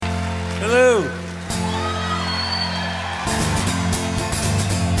Hello.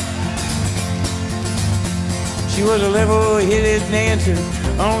 She was a level-headed dancer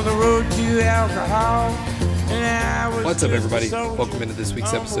on the road to alcohol. What's up, everybody? Welcome into this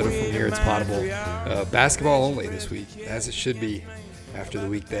week's episode of From Here It's Potable. Basketball only this week, as it should be after the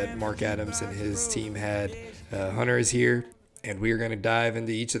week that Mark Adams and his team had. Hunter is here, and we are going to dive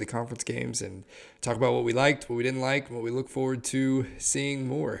into each of the conference games and talk about what we liked, what we didn't like, and what we look forward to seeing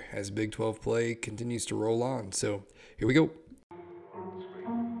more as Big 12 play continues to roll on. So here we go.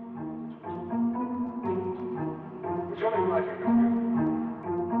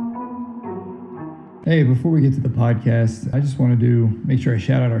 Hey, before we get to the podcast, I just want to make sure I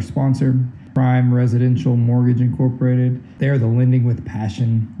shout out our sponsor, Prime Residential Mortgage Incorporated. They are the Lending with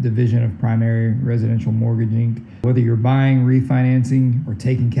Passion division of Primary Residential Mortgage Inc. Whether you're buying, refinancing, or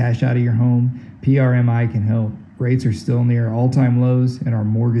taking cash out of your home, PRMI can help. Rates are still near all-time lows, and our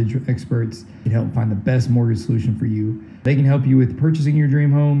mortgage experts can help find the best mortgage solution for you. They can help you with purchasing your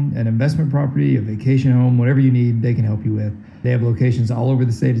dream home, an investment property, a vacation home, whatever you need, they can help you with. They have locations all over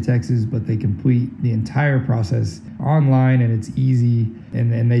the state of Texas, but they complete the entire process online, and it's easy,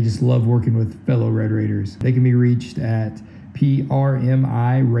 and they just love working with fellow Red Raiders. They can be reached at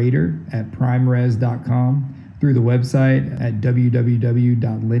PRMI@primres.com, through the website at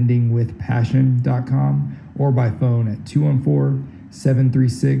www.lendingwithpassion.com, or by phone at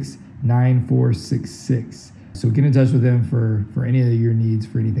 214-736-9466. So get in touch with them for any of your needs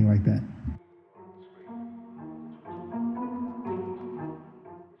for anything like that.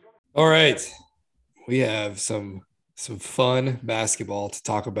 All right. We have some fun basketball to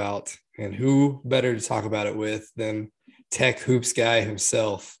talk about, and who better to talk about it with than Tech Hoops guy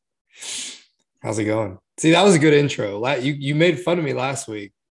himself. How's it going? See, that was a good intro. You made fun of me last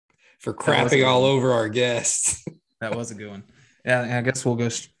week for crapping all over our guests. That was a good one. Yeah, I guess we'll go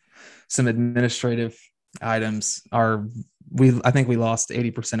some administrative items. I think we lost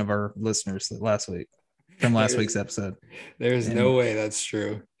 80% of our listeners last week from last week's episode. There's no way that's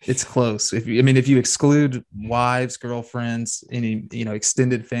true. It's close. If you exclude wives, girlfriends, any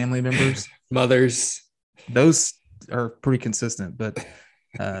extended family members, mothers, those are pretty consistent. But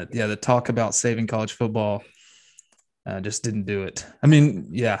the talk about saving college football just didn't do it. I mean,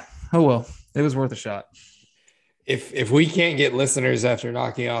 yeah. Oh well, it was worth a shot. If we can't get listeners after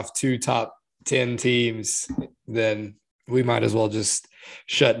knocking off 2 top 10 teams, then we might as well just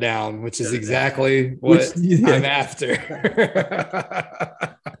shut down, which is exactly what I'm after.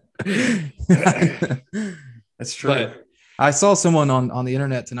 That's true. But I saw someone on the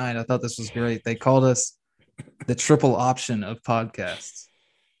internet tonight. I thought this was great. They called us the triple option of podcasts,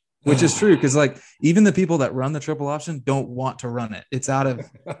 which is true, because even the people that run the triple option don't want to run it. It's out of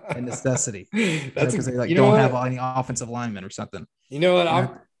a necessity. That's because they don't have any offensive linemen or something. You know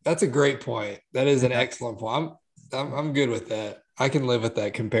what? That's a great point. That is an excellent point. I'm good with that. I can live with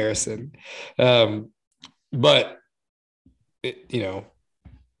that comparison. But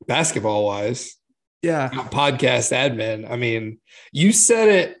basketball wise, podcast admin. I mean, you said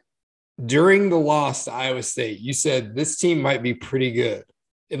it during the loss to Iowa State. You said this team might be pretty good.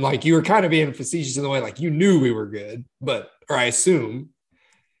 And you were kind of being facetious in the way, you knew we were good, or I assume.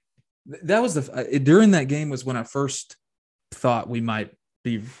 That was during that game was when I first thought we might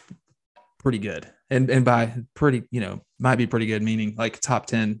be pretty good. And by pretty, might be pretty good, meaning top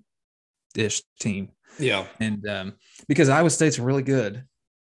 10-ish team. Yeah. And because Iowa State's really good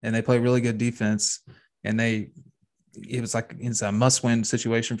and they play really good defense, and it was it's a must-win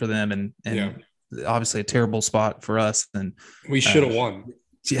situation for them, and obviously a terrible spot for us. And we should have won.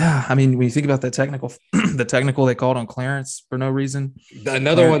 Yeah, I mean, when you think about the technical they called on Clarence for no reason.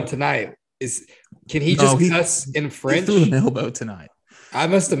 Another one tonight is, can he just cuss in French? He threw an elbow tonight. I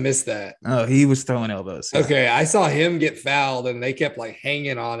must have missed that. Oh, he was throwing elbows. Yeah. Okay, I saw him get fouled, and they kept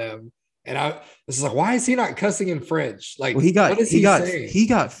hanging on him, and I was why is he not cussing in French? He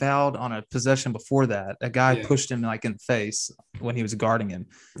got fouled on a possession before that. A guy pushed him in the face when he was guarding him.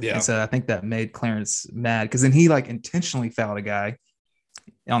 Yeah, and so I think that made Clarence mad, because then he intentionally fouled a guy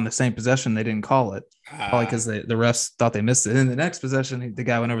on the same possession. They didn't call it, probably because the refs thought they missed it. In the next possession, the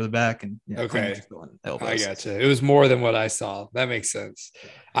guy went over the back, and okay, I gotcha. It was more than what I saw. That makes sense.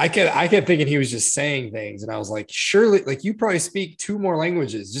 I kept thinking he was just saying things, and I was like, surely, you probably speak 2 more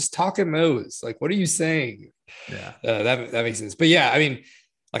languages. Just talk in those. What are you saying? Yeah, that makes sense. But yeah, I mean,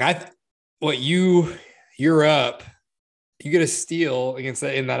 you're up. You get a steal against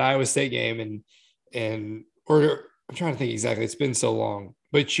in that Iowa State game, or I'm trying to think exactly. It's been so long.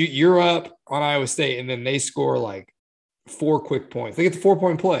 But you're up on Iowa State, and then they score 4 quick points. They get the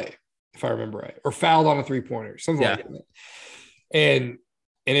 4-point play, if I remember right, or fouled on a 3-pointer, something like that. And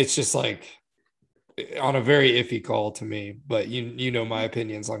And it's just like on a very iffy call to me, but you know my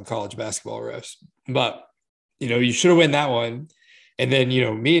opinions on college basketball refs. But, you should have won that one. And then,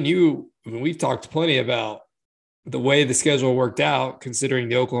 me and you, we've talked plenty about the way the schedule worked out, considering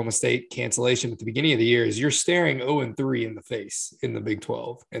the Oklahoma State cancellation at the beginning of the year, is you're staring 0-3 in the face in the Big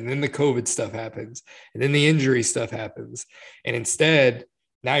 12. And then the COVID stuff happens. And then the injury stuff happens. And instead,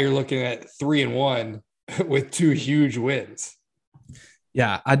 now you're looking at 3-1 with 2 huge wins.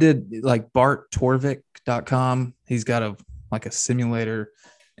 Yeah, I did like BartTorvik.com. He's got a simulator.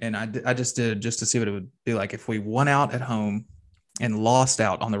 And I just did just to see what it would be like if we won out at home and lost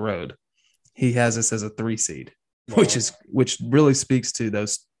out on the road. He has us as a 3 seed. Wow. Which really speaks to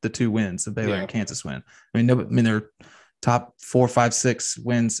the 2 wins, the Baylor and Kansas win. I mean, they're top 4, 5, 6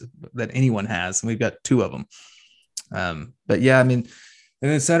 wins that anyone has, and we've got 2 of them. But yeah, I mean,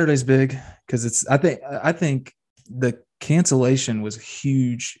 and then Saturday's big because I think the cancellation was a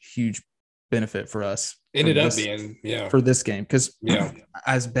huge benefit for us. Ended up being for this game because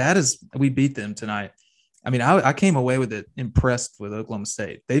as bad as we beat them tonight. I mean, I came away with it impressed with Oklahoma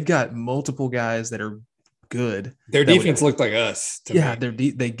State. They've got multiple guys that are good. Their defense looked like us.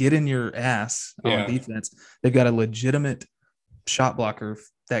 They get in your ass on defense. They've got a legitimate shot blocker.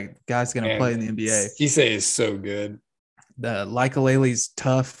 That guy's going to play in the NBA. Cisse is so good. The Likelele's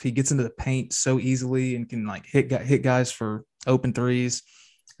tough. He gets into the paint so easily and can hit guys for open threes.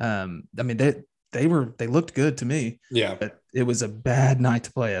 I mean, they looked good to me. Yeah, but it was a bad night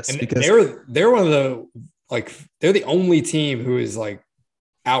to play us and because they're one of the they're the only team who is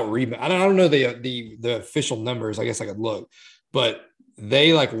out rebound. I don't know the official numbers. I guess I could look, but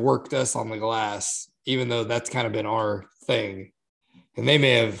they worked us on the glass, even though that's kind of been our thing. And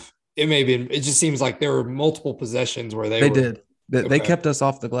it just seems like there were multiple possessions where they kept us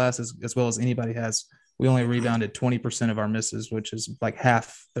off the glass as well as anybody has. We only rebounded 20% of our misses, which is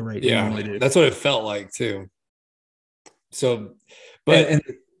half the rate we normally do. That's what it felt like too. So, but and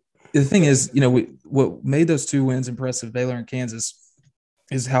the thing is, what made those 2 wins impressive, Baylor and Kansas,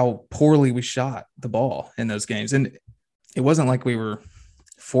 is how poorly we shot the ball in those games. And it wasn't like we were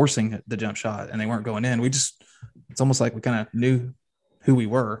forcing the jump shot and they weren't going in. It's almost like we kind of knew who we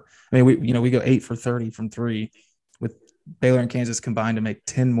were. I mean, we go 8 for 30 from 3 with Baylor and Kansas combined to make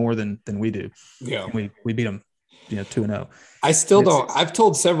 10 more than we do. Yeah. And we beat them, 2-0. I still don't. I've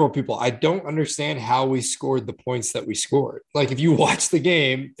told several people, I don't understand how we scored the points that we scored. If you watch the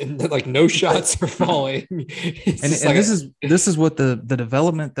game and no shots are falling. This is what the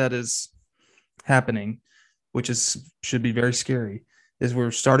development that is happening, which should be very scary, is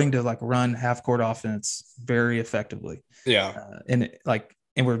we're starting to run half court offense very effectively. Yeah. And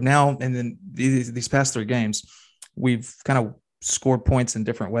we're now, and then these past 3 games, we've kind of scored points in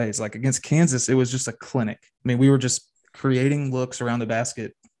different ways. Against Kansas, it was just a clinic. I mean, we were just creating looks around the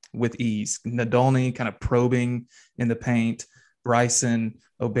basket with ease. Nadolny kind of probing in the paint, Bryson,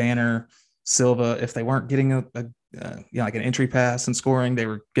 O'Banner, Silva. If they weren't getting an entry pass and scoring, they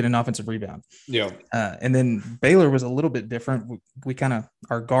were getting an offensive rebound. Yeah. And then Baylor was a little bit different. We kind of,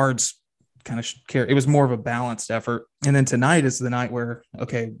 our guards kind of care. It was more of a balanced effort. And then tonight is the night where,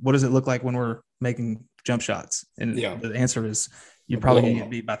 okay, what does it look like when we're making jump shots? And the answer is you're probably going to get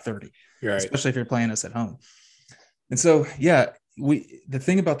beat by 30, right, especially if you're playing us at home. And so, the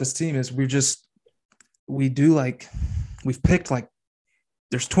thing about this team is we've picked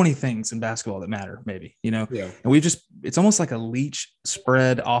there's 20 things in basketball that matter, maybe, and it's almost like a leech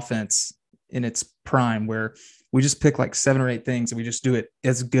spread offense in its prime where we just pick 7 or 8 things and we just do it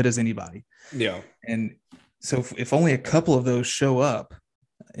as good as anybody. Yeah. And so if only a couple of those show up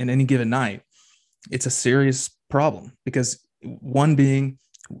in any given night, it's a serious problem because one being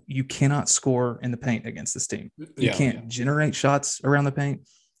you cannot score in the paint against this team. You can't generate shots around the paint.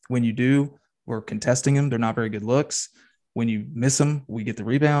 When you do, we're contesting them. They're not very good looks. When you miss them, we get the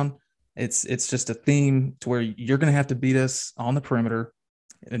rebound. It's just a theme to where you're going to have to beat us on the perimeter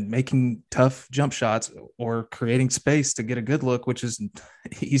and making tough jump shots or creating space to get a good look, which is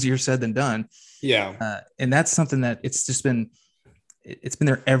easier said than done. Yeah. And that's something that it's been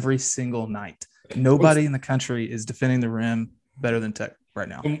there every single night. Nobody in the country is defending the rim better than Tech right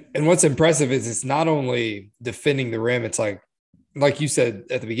now. And what's impressive is it's not only defending the rim. It's like you said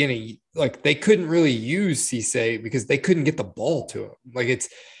at the beginning, they couldn't really use Cisse because they couldn't get the ball to him.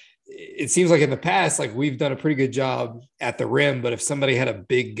 It seems like in the past, we've done a pretty good job at the rim, but if somebody had a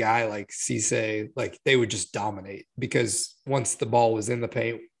big guy like Cisse, they would just dominate because once the ball was in the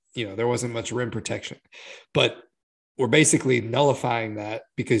paint, there wasn't much rim protection. But we're basically nullifying that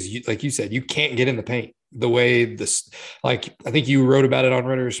because like you said, you can't get in the paint the way this, I think you wrote about it on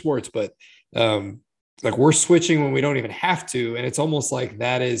Runner Sports, but like we're switching when we don't even have to. And it's almost like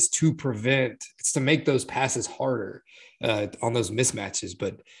that is it's to make those passes harder on those mismatches.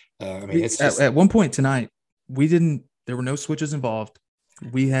 But I mean, it's just at one point tonight, there were no switches involved.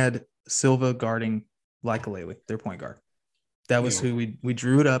 We had Silva guarding Laikalele, their point guard. That was who we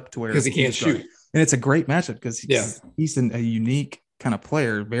drew it up to where because he can't shoot. And it's a great matchup because he's a unique kind of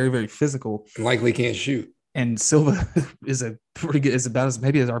player, very, very physical. And likely can't shoot. And Silva is about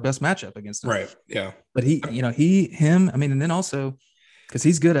as our best matchup against him. Right. Yeah. But and then also because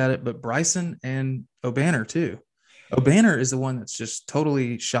he's good at it, but Bryson and Obanor too. Obanor is the one that's just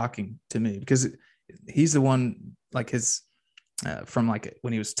totally shocking to me because he's the one like his from like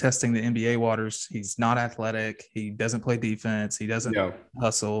when he was testing the NBA waters, he's not athletic. He doesn't play defense. He doesn't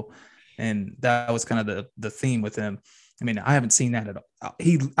hustle. And that was kind of the theme with him. I mean, I haven't seen that at all.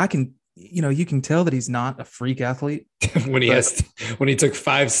 You can tell that he's not a freak athlete when he took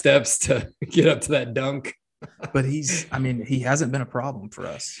 5 steps to get up to that dunk. But he hasn't been a problem for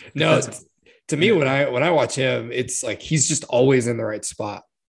us. No, to me, when I watch him, it's like he's just always in the right spot.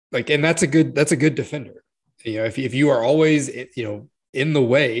 Like, and that's a good defender. You know, if you are always, in the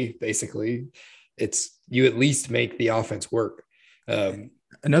way, basically, it's you at least make the offense work.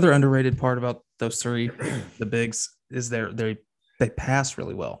 Another underrated part about those three, the bigs, is they pass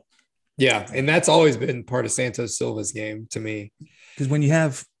really well. Yeah, and that's always been part of Santos Silva's game to me. Because when you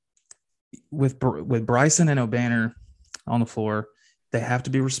have with Bryson and Obanor on the floor, they have to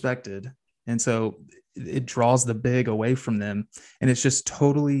be respected, and so it draws the big away from them, and it's just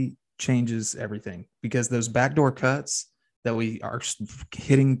totally changes everything because those backdoor cuts that we are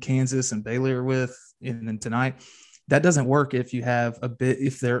hitting Kansas and Baylor with, and then tonight, that doesn't work if you have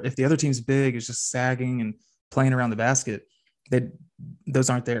if the other team's big is just sagging and playing around the basket. Those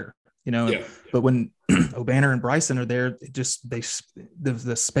aren't there, Yeah. But when Obanor and Bryson are there,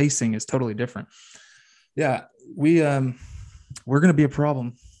 the spacing is totally different. Yeah, we're going to be a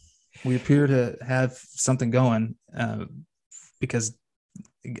problem. We appear to have something going because.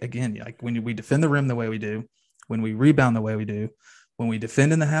 Again, like when we defend the rim the way we do, when we rebound the way we do, when we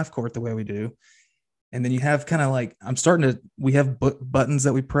defend in the half court the way we do, and then you have kind of like we have buttons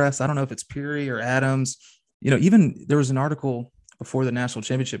that we press. I don't know if it's Peary or Adams. Even there was an article before the national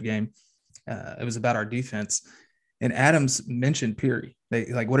championship game. It was about our defense, and Adams mentioned Peary. They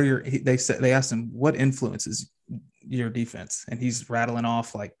asked him what influences your defense, and he's rattling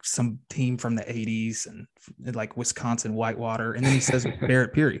off like some team from the 80s and like Wisconsin Whitewater, and then he says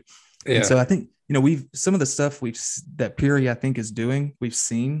Barrett Peary. Yeah. And so I think some of the stuff that Peary I think is doing, we've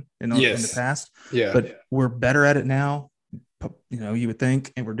seen in the past. Yeah, but we're better at it now. You would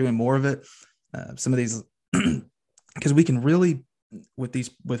think, and we're doing more of it. Some of these because we can really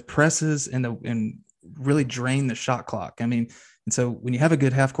with presses and really drain the shot clock. I mean, and so when you have a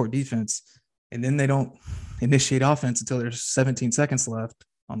good half court defense, and then they don't initiate offense until there's 17 seconds left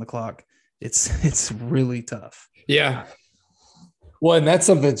on the clock, it's really tough. Yeah. Well, and that's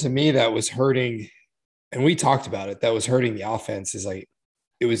something to me that was hurting, and we talked about it, that was hurting the offense is like,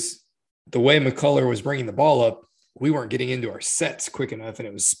 it was the way McCullough was bringing the ball up, we weren't getting into our sets quick enough, and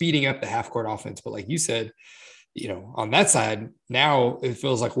it was speeding up the half court offense. But like you said, on that side, now it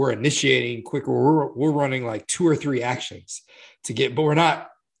feels like we're initiating quicker. We're running like 2 or 3 actions but we're not.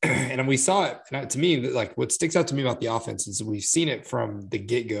 And we saw it. And to me, like what sticks out to me about the offense is we've seen it from the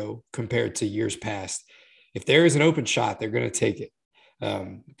get-go compared to years past. If there is an open shot, they're going to take it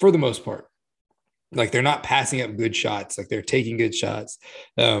for the most part. Like they're not passing up good shots. Like they're taking good shots.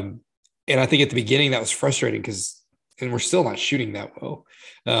 And I think at the beginning that was frustrating and we're still not shooting that well.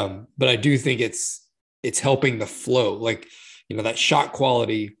 But I do think it's helping the flow. Like, that shot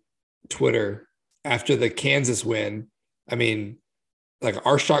quality Twitter after the Kansas win. I mean, like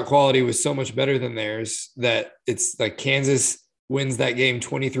our shot quality was so much better than theirs that it's like Kansas wins that game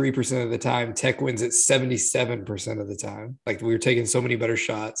 23% of the time. Tech wins it 77% of the time. Like we were taking so many better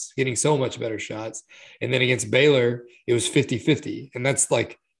shots, getting so much better shots. And then against Baylor, it was 50-50. And that's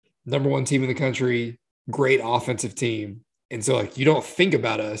like number 1 team in the country, great offensive team. And so like, you don't think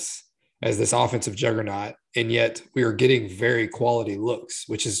about us as this offensive juggernaut. And yet we are getting very quality looks,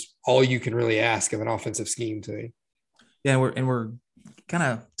 which is all you can really ask of an offensive scheme to me. Yeah. We're kind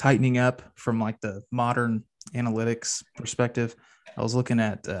of tightening up from like the modern analytics perspective. I was looking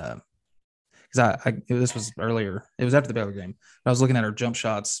at because this was earlier. It was after the Baylor game. I was looking at our jump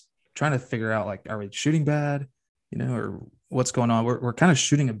shots, trying to figure out like, are we shooting bad, or what's going on? We're kind of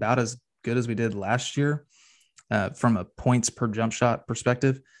shooting about as good as we did last year from a points per jump shot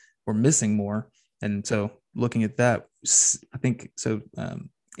perspective. We're missing more, and so looking at that, I think so.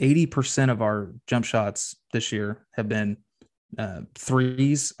 80% of our jump shots this year have been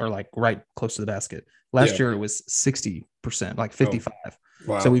threes or like right close to the basket. Last year it was 60%, like 55. Oh,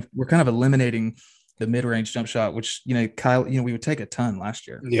 wow. So we're kind of eliminating the mid-range jump shot, which, Kyle, we would take a ton last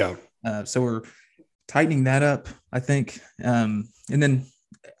year. Yeah. So we're tightening that up, I think. And then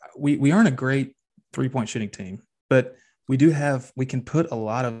we aren't a great 3-point shooting team, but we can put a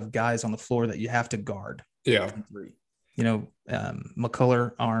lot of guys on the floor that you have to guard. Yeah.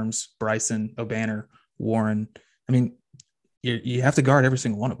 McCullough, Arms, Bryson, O'Banner, Warren. I mean, you have to guard every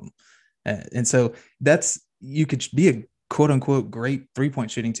single one of them. And so you could be a quote unquote great 3-point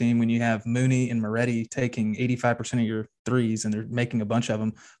shooting team when you have Mooney and Moretti taking 85% of your threes and they're making a bunch of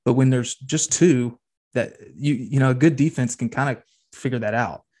them. But when there's just two, that a good defense can kind of figure that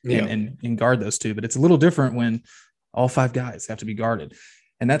out and guard those two. But it's a little different when all 5 guys have to be guarded.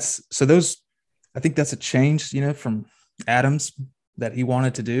 And I think that's a change, from Adams that he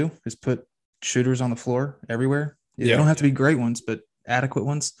wanted to do, is put shooters on the floor everywhere. They don't have to be great ones, but adequate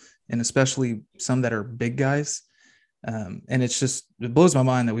ones, and especially some that are big guys. And it blows my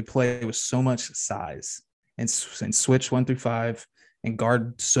mind that we play with so much size and switch 1 through 5 and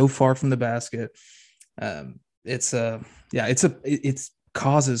guard so far from the basket. It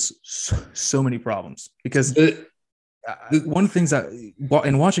causes so many problems because one of the things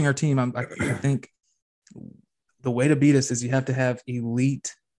in watching our team, I think the way to beat us is you have to have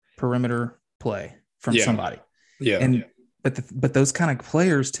elite perimeter play from somebody. Yeah. But those kind of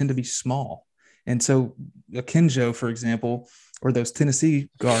players tend to be small. And so Akinjo, for example, or those Tennessee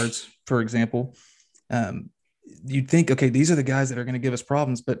guards, for example, you'd think, okay, these are the guys that are going to give us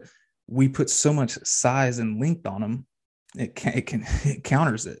problems, but we put so much size and length on them, it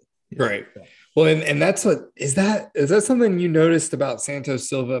counters it. Right. Well, and that's is that something you noticed about Santos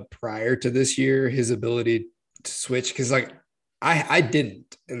Silva prior to this year, his ability to switch? Because I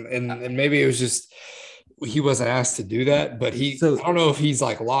didn't, and maybe it was just he wasn't asked to do that, but I don't know if he's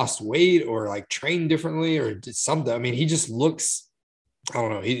lost weight or trained differently or did something. I mean, he just looks, I don't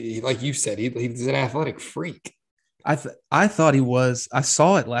know. He like you said, he's an athletic freak. I thought he was. I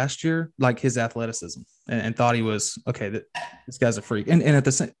saw it last year, his athleticism, and thought he was okay. This guy's a freak. And at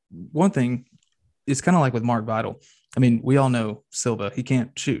the same, one thing, it's kind of like with Mark Vidal. I mean, we all know Silva. He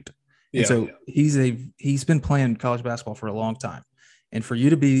can't shoot, and so he's been playing college basketball for a long time. And for you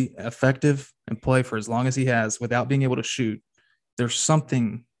to be effective and play for as long as he has without being able to shoot, there's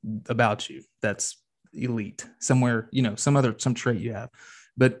something about you that's elite somewhere. Some trait you have.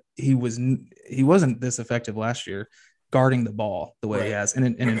 But he wasn't this effective last year guarding the ball the way he has.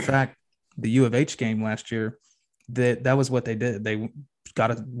 And in fact, the U of H game last year, that was what they did.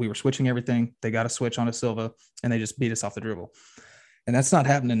 We were switching everything. They got a switch on a Silva and they just beat us off the dribble. And that's not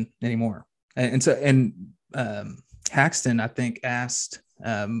happening anymore. And Haxton, I think, asked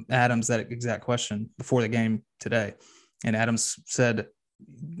Adams that exact question before the game today. And Adams said,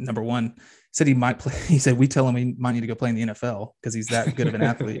 number one, said he might play. He said, we tell him he might need to go play in the NFL because he's that good of an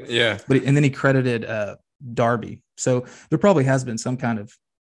athlete. Yeah. And then he credited Darby. So there probably has been some kind of,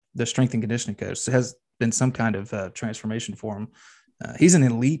 the strength and conditioning coach has been some kind of transformation for him. He's an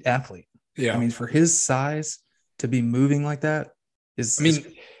elite athlete. Yeah. I mean, for his size to be moving like that is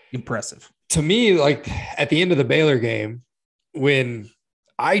impressive. To me, at the end of the Baylor game, when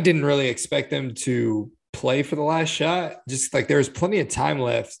I didn't really expect them to play for the last shot, just there was plenty of time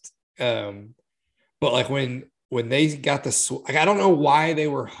left. But when they got I don't know why they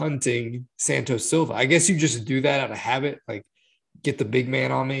were hunting Santos Silva. I guess you just do that out of habit, get the big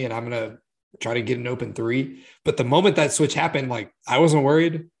man on me and I'm going to try to get an open 3. But the moment that switch happened, I wasn't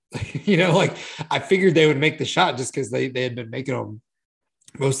worried, I figured they would make the shot just because they had been making them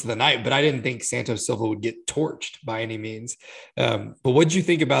most of the night, but I didn't think Santos Silva would get torched by any means. But what did you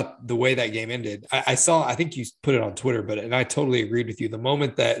think about the way that game ended? I think you put it on Twitter, and I totally agreed with you. The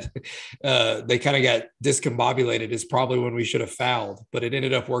moment that they kind of got discombobulated is probably when we should have fouled, but it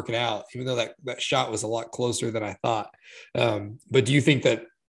ended up working out, even though that shot was a lot closer than I thought. But do you think that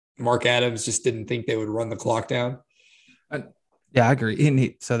Mark Adams just didn't think they would run the clock down? Yeah, I agree.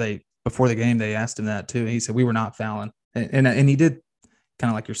 Before the game, they asked him that too. He said, we were not fouling. And he did, kind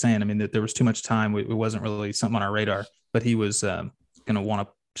of like you're saying. I mean, that there was too much time. It wasn't really something on our radar, but he was going to want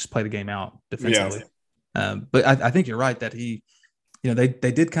to just play the game out defensively. Yeah. But I think you're right that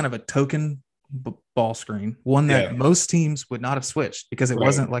they did kind of a token ball screen, one that most teams would not have switched because it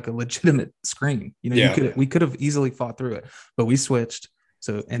wasn't like a legitimate screen. We could have easily fought through it, but we switched.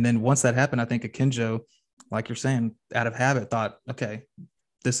 So, and then once that happened, I think Akinjo, like you're saying, out of habit thought, okay,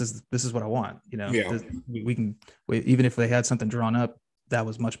 this is what I want. We can, even if they had something drawn up, that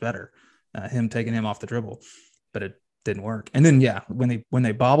was much better. Him taking him off the dribble, but it didn't work. And then, when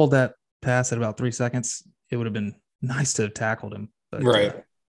they bobbled that pass at about 3 seconds, it would have been nice to have tackled him, but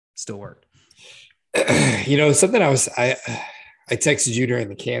still worked. Something I texted you during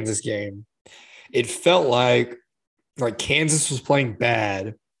the Kansas game. It felt like Kansas was playing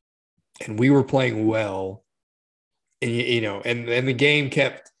bad and we were playing well. And, and the game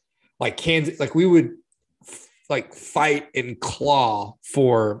kept Kansas, we would fight and claw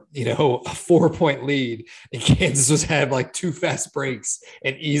for, a 4-point lead. And Kansas was had 2 fast breaks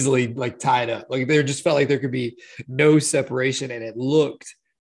and easily tied up. There just felt like there could be no separation. And it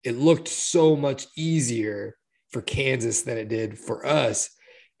looked so much easier for Kansas than it did for us.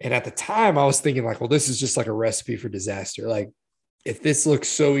 And at the time I was thinking well, this is just a recipe for disaster. If this looks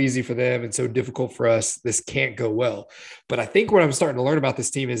so easy for them and so difficult for us, this can't go well. But I think what I'm starting to learn about this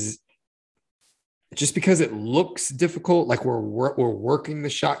team is just because it looks difficult, we're working the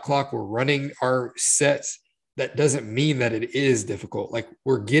shot clock, we're running our sets, that doesn't mean that it is difficult.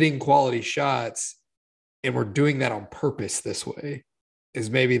 We're getting quality shots and we're doing that on purpose this way is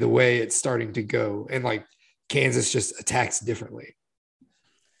maybe the way it's starting to go. And Kansas just attacks differently.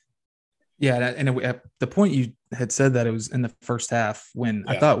 Yeah. And at the point you had said that it was in the first half when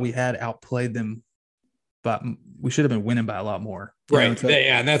I thought we had outplayed them, but we should have been winning by a lot more. Right.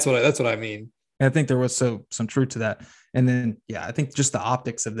 Yeah. And that's what I mean. And I think there was some truth to that. And then, I think just the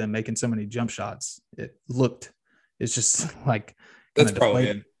optics of them making so many jump shots, it's just that's probably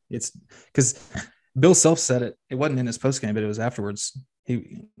it. It's because Bill Self said it. It wasn't in his post game, but it was afterwards.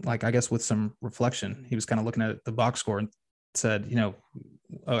 He I guess with some reflection, he was kind of looking at the box score and said,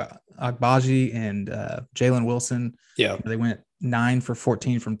 Agbaji and Jalen Wilson, they went 9 for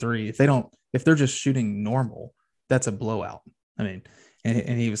 14 from 3. If they're just shooting normal, that's a blowout. I mean,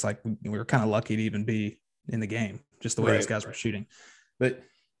 and he was like, we were kind of lucky to even be in the game, just the way those guys were shooting. But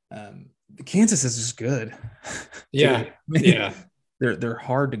Kansas is just good. Yeah. Yeah. They're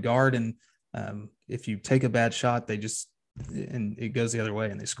hard to guard. And if you take a bad shot, and it goes the other way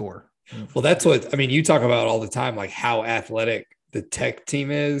and they score. Well, that's what, you talk about all the time, how athletic the Tech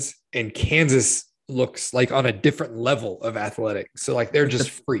team is, and Kansas looks on a different level of athletic. So they're just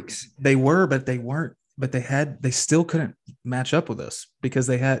freaks. They were, but they weren't. But they still couldn't match up with us because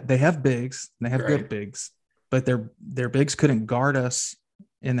they have bigs and they have good bigs, but their bigs couldn't guard us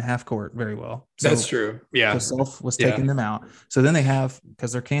in the half court very well. So that's true. Yeah. Self was taking them out. So then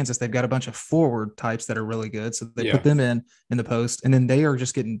because they're Kansas, they've got a bunch of forward types that are really good. So they put them in the post, and then they are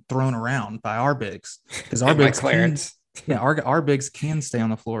just getting thrown around by our bigs because our bigs Clarence. Our bigs can stay on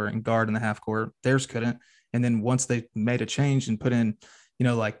the floor and guard in the half court. Theirs couldn't. And then once they made a change and put in,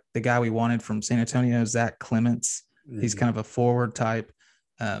 the guy we wanted from San Antonio, Zach Clements, he's kind of a forward type.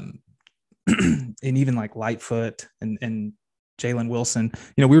 And even Lightfoot and Jalen Wilson,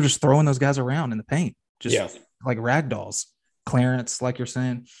 we were just throwing those guys around in the paint, just like rag dolls. Clarence, like you're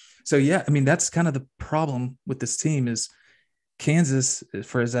saying. So, that's kind of the problem with this team is Kansas,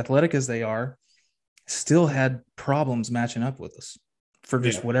 for as athletic as they are, still had problems matching up with us for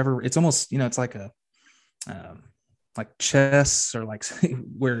just whatever. It's almost, it's like a chess or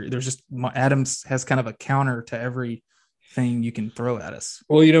where there's just Adams has kind of a counter to everything you can throw at us.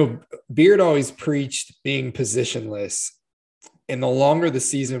 Well, Beard always preached being positionless. And the longer the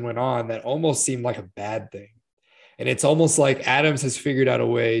season went on, that almost seemed like a bad thing. And it's almost like Adams has figured out a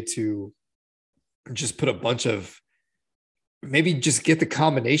way to just put a bunch of, maybe just get the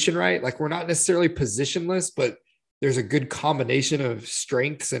combination right. We're not necessarily positionless, but there's a good combination of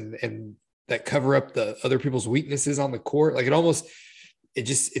strengths and that cover up the other people's weaknesses on the court. It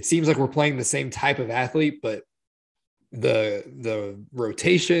seems like we're playing the same type of athlete, but the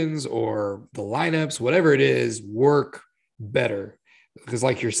rotations or the lineups, whatever it is, work better. Because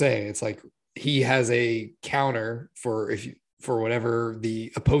like you're saying, it's he has a counter for whatever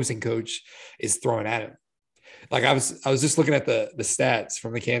the opposing coach is throwing at him. I was just looking at the stats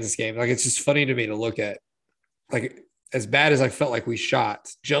from the Kansas game. It's just funny to me to look at, as bad as I felt we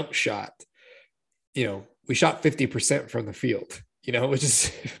jump shot, we shot 50% from the field, which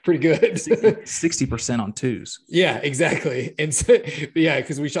is pretty good. 60% on twos. Yeah, exactly. And so,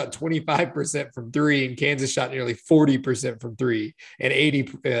 because we shot 25% from 3 and Kansas shot nearly 40% from 3 and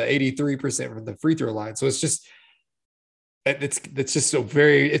 83% from the free throw line. So it's just, it's just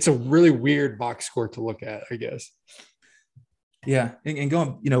it's a really weird box score to look at, I guess. Yeah. And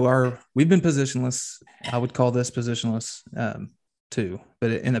going, we've been positionless. I would call this positionless too.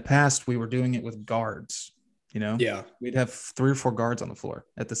 But in the past, we were doing it with guards, we'd have 3 or 4 guards on the floor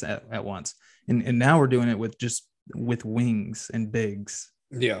at once. And now we're doing it with wings and bigs.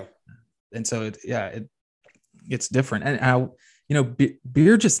 Yeah. And so it's different. And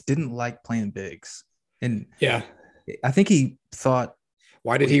Beer just didn't like playing bigs. And I think he thought,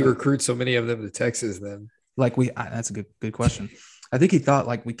 why did he recruit so many of them to Texas then? That's a good question. I think he thought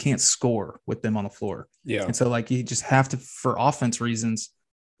like we can't score with them on the floor. Yeah. And so like you just have to, for offense reasons,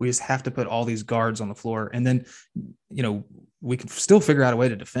 we just have to put all these guards on the floor. And then, we can still figure out a way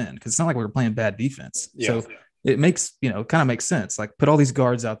to defend because it's not like we're playing bad defense. Yeah. So it makes, kind of makes sense. Like put all these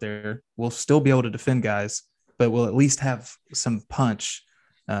guards out there. We'll still be able to defend guys, but we'll at least have some punch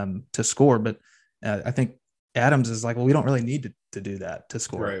to score. But I think Adams is like, well, we don't really need to do that to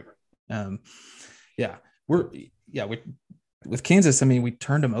score. Right. With Kansas, I mean, we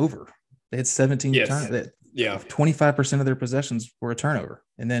turned them over. They had 17 turnovers. 25% of their possessions were a turnover.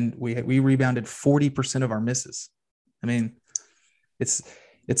 And then we rebounded 40% of our misses. I mean, it's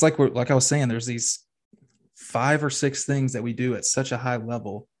like I was saying, there's these 5 or 6 things that we do at such a high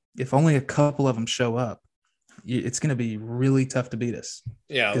level. If only a couple of them show up, it's going to be really tough to beat us.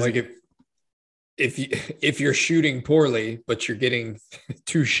 Yeah. Like if you're shooting poorly, but you're getting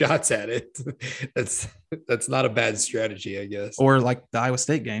 2 shots at it, that's not a bad strategy, I guess. Or like the Iowa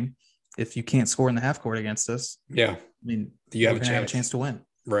State game, if you can't score in the half court against us, yeah, I mean, you have a chance to win.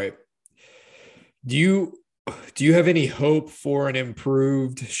 Right. Do you have any hope for an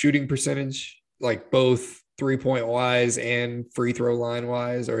improved shooting percentage, like both 3-point wise and free throw line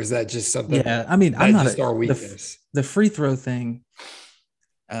wise, or is that just something? Yeah, I mean, I'm not just our weakness. The free throw thing.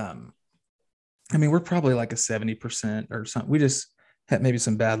 I mean, we're probably like a 70% or something. We just had maybe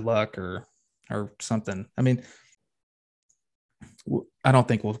some bad luck or something. I mean, I don't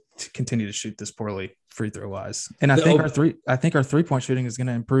think we'll continue to shoot this poorly free throw wise. And I think our 3-point shooting is going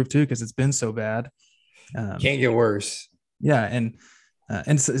to improve too, because it's been so bad. Can't get worse. Yeah.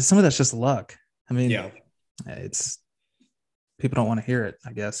 And some of that's just luck. I mean, it's people don't want to hear it,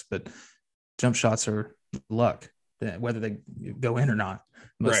 I guess, but jump shots are luck, whether they go in or not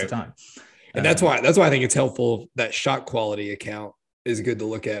most of the time. And that's why I think it's helpful that shot quality account is good to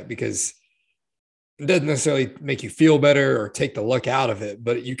look at, because it doesn't necessarily make you feel better or take the luck out of it,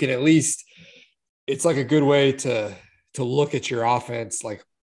 but you can at least, it's like a good way to look at your offense. Like,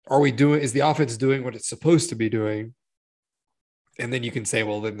 is the offense doing what it's supposed to be doing? And then you can say,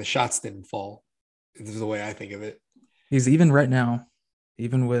 well, then the shots didn't fall. This is the way I think of it. He's even right now,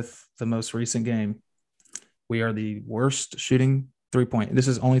 even with the most recent game, we are the worst shooting 3-point. This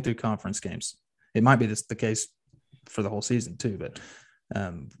is only through conference games. It might be the case for the whole season too, but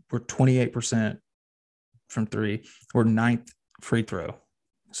we're 28% from 3. We're 9th free throw.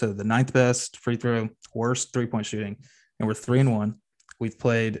 So the 9th best free throw, worst 3-point shooting, and we're 3-1. We've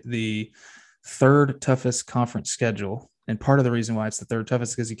played the 3rd toughest conference schedule. And part of the reason why it's the 3rd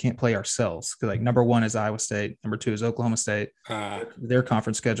toughest is because you can't play ourselves. Because like number 1 is Iowa State, number 2 is Oklahoma State. Their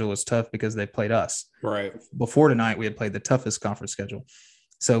conference schedule was tough because they played us. Right. Before tonight, we had played the toughest conference schedule.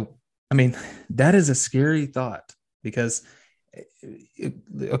 So, I mean, that is a scary thought, because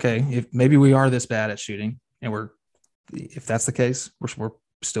if maybe we are this bad at shooting, and if that's the case, we're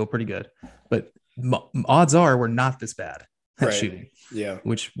still pretty good. But odds are we're not this bad at shooting. Yeah.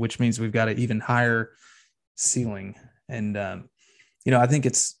 Which means we've got an even higher ceiling. And, I think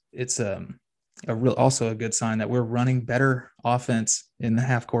it's also a good sign that we're running better offense in the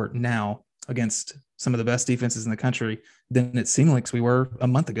half court now against some of the best defenses in the country than it seemed like we were a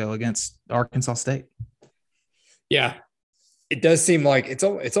month ago against Arkansas State. Yeah. It does seem like it's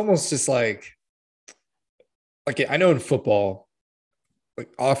almost just like I know in football, like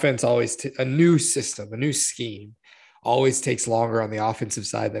offense always a new system, a new scheme always takes longer on the offensive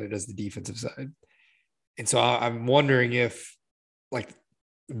side than it does the defensive side. And so I'm wondering if I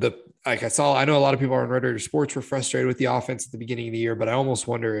know a lot of people on Red Raider Sports were frustrated with the offense at the beginning of the year, but I almost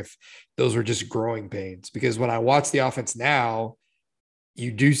wonder if those were just growing pains, because when I watch the offense now,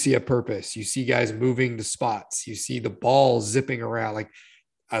 you do see a purpose. You see guys moving to spots. You see the ball zipping around.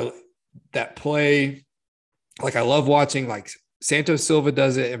 That play, I love watching, Santos Silva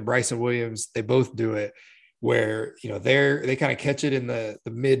does it and Bryson Williams, they both do it, where, they kind of catch it in the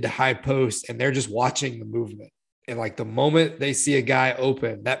mid to high post and they're just watching the movement. And the moment they see a guy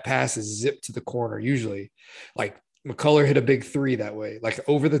open, that pass is zipped to the corner. Usually McCullough hit a big 3 that way,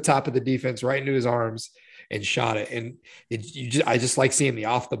 over the top of the defense, right into his arms, and shot it. And I just like seeing the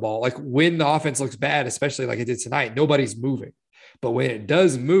off the ball. When the offense looks bad, especially like it did tonight, nobody's moving. But when it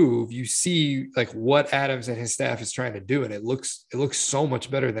does move, you see what Adams and his staff is trying to do. And it looks so much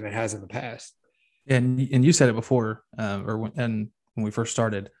better than it has in the past. And you said it before, when we first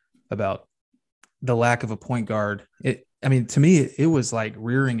started, about the lack of a point guard. To me, it was like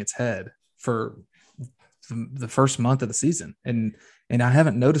rearing its head for the first month of the season, and I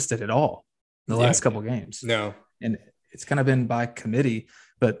haven't noticed it at all the last couple of games. No, and it's kind of been by committee,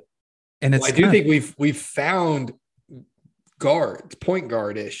 but I do think we've found point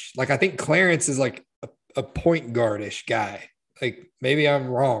guard-ish. I think Clarence is a point guard-ish guy. Like maybe I'm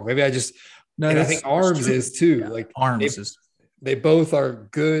wrong. Maybe I just I think Arms is too. Yeah. Like Arms they both are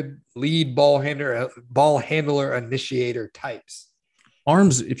good lead ball handler initiator types.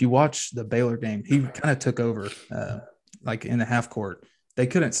 Arms, if you watch the Baylor game, he kind of took over like in the half court. They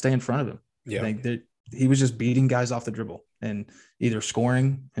couldn't stay in front of him. Yeah. He was just beating guys off the dribble and either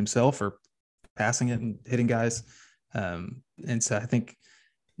scoring himself or passing it and hitting guys. And so I think,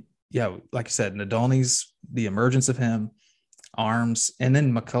 yeah, like you said, Nadolny's the emergence of him, Arms, and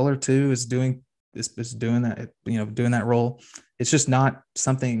then McCullough too is doing that, doing that role. It's just not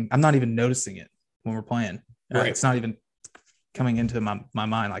something I'm not even noticing it when we're playing. Right. It's not even coming into my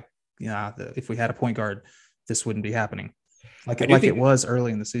mind. Like, if we had a point guard, this wouldn't be happening. It was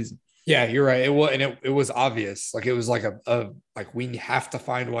early in the season. Yeah, you're right. It was, and it was obvious. Like it was like a we have to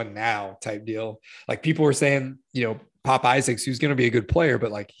find one now type deal. Like people were saying, Pop Isaacs, who's going to be a good player,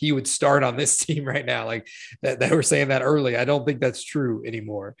 but like he would start on this team right now. Like that they were saying that early. I don't think that's true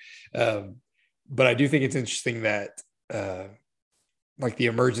anymore. But I do think it's interesting that like the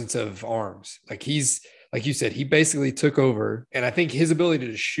emergence of Arms, like he's, like you said, he basically took over. And I think his ability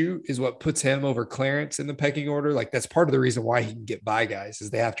to shoot is what puts him over Clarence in the pecking order. Like that's part of the reason why he can get by guys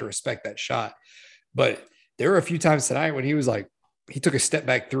is they have to respect that shot. But there were a few times tonight when he was like, he took a step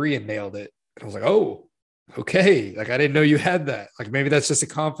back three and nailed it. And I was like, oh, okay. Like I didn't know you had that. Like maybe that's just a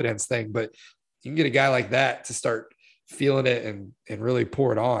confidence thing, but you can get a guy like that to start feeling it and really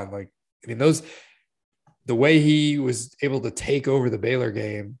pour it on. Like, I mean, the way he was able to take over the Baylor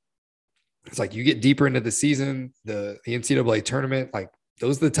game, it's like you get deeper into the season, the NCAA tournament, like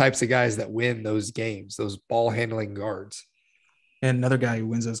those are the types of guys that win those games, those ball handling guards. And another guy who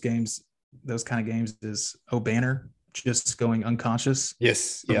wins those kind of games is O'Banner, just going unconscious.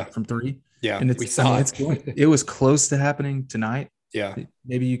 Yes. From three. Yeah. And it was close to happening tonight. Yeah.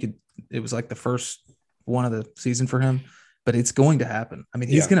 Maybe it was like the first one of the season for him, but it's going to happen. I mean,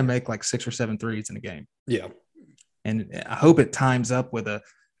 he's going to make like 6 or 7 threes in a game. Yeah. And I hope it times up with a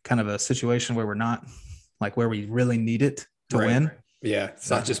kind of a situation where we're not like where we really need it to win. Yeah. It's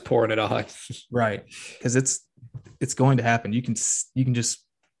not just pouring it on. Right. Because it's going to happen. You can just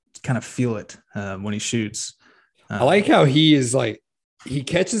kind of feel it when he shoots. I like how he is like, he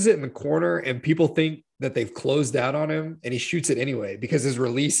catches it in the corner and people think that they've closed out on him and he shoots it anyway because his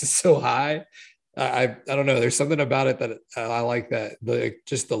release is so high. I don't know. There's something about it that I like that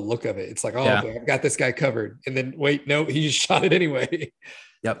just the look of it. It's like, I've got this guy covered. And then wait, no, he just shot it anyway.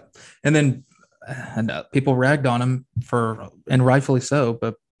 Yep. And then people ragged on him and rightfully so,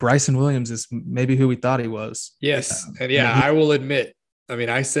 but Bryson Williams is maybe who we thought he was. Yes. And I will admit, I mean,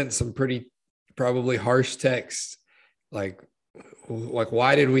 I sent some pretty probably harsh texts. Like,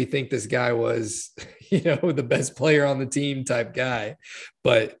 why did we think this guy was, the best player on the team type guy?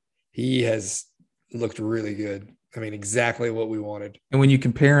 But he has looked really good. I mean, exactly what we wanted. And when you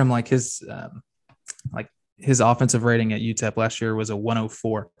compare him, like his offensive rating at UTEP last year was a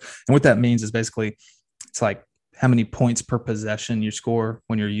 104. And what that means is basically it's like how many points per possession you score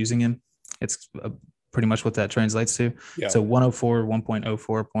when you're using him. It's pretty much what that translates to. Yeah. So 104,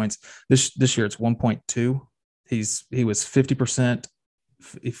 1.04 points. This year it's 1.2. He was 50%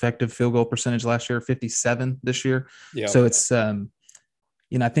 effective field goal percentage last year, 57 this year. Yeah. So it's, I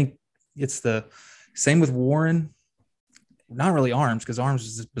think it's the same with Warren, not really Arms, because Arms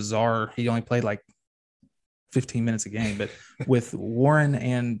is just bizarre. He only played like 15 minutes a game, but with Warren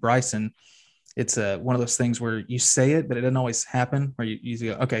and Bryson, it's one of those things where you say it, but it doesn't always happen. Where you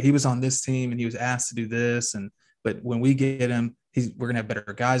go, okay, he was on this team and he was asked to do this, but when we get him, we're gonna have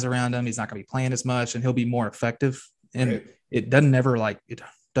better guys around him. He's not gonna be playing as much, and he'll be more effective. And it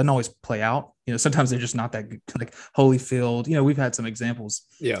doesn't always play out. Sometimes they're just not that good. Like Holyfield, we've had some examples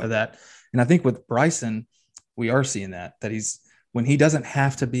of that. And I think with Bryson, we are seeing that when he doesn't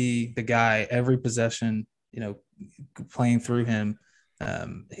have to be the guy every possession, playing through him,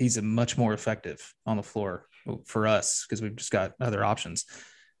 he's a much more effective on the floor for us because we've just got other options.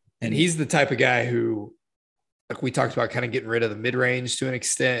 And he's the type of guy who, like we talked about, kind of getting rid of the mid-range to an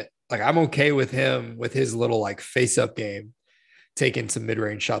extent. Like I'm okay with him with his little like face-up game, taking some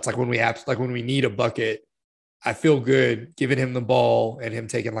mid-range shots. Like when we need a bucket, I feel good giving him the ball and him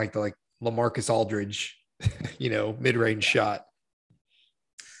taking like the LaMarcus Aldridge, mid-range shot.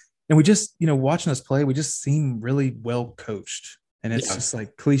 And we just, watching us play, we just seem really well coached. And it's just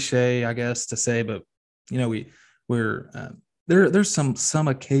like cliche, I guess, to say, but we're there's some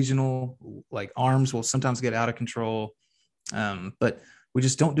occasional like Arms will sometimes get out of control, but we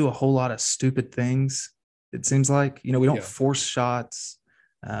just don't do a whole lot of stupid things. It seems like we don't force shots.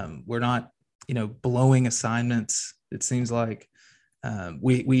 We're not blowing assignments. It seems like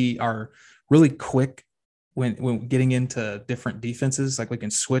we are really quick when getting into different defenses, like we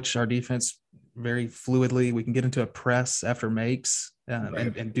can switch our defense very fluidly. We can get into a press after makes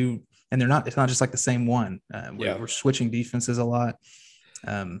and do, and it's not just like the same one. We're switching defenses a lot.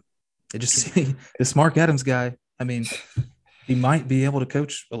 It just this Mark Adams guy, I mean, he might be able to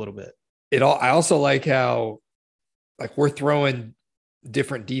coach a little bit. I also like how like we're throwing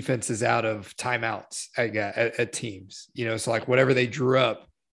different defenses out of timeouts at teams, so like whatever they drew up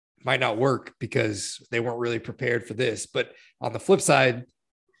might not work because they weren't really prepared for this. But on the flip side,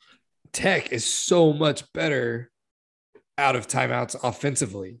 Tech is so much better out of timeouts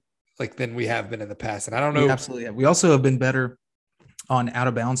offensively, like than we have been in the past. And I don't know. We absolutely have. We also have been better on out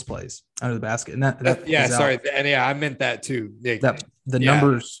of bounds plays under the basket. And I meant that too. The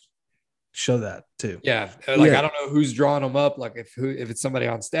numbers show that too. Yeah. Like, I don't know who's drawing them up. Like if it's somebody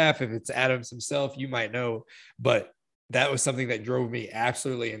on staff, if it's Adams himself, you might know, but that was something that drove me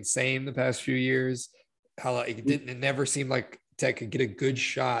absolutely insane the past few years. How like it never seemed like Tech could get a good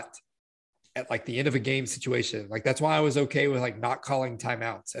shot at like the end of a game situation. Like that's why I was okay with like not calling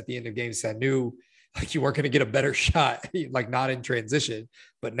timeouts at the end of games. I knew like you weren't going to get a better shot, like not in transition.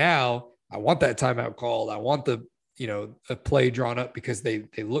 But now I want that timeout called. I want the a play drawn up because they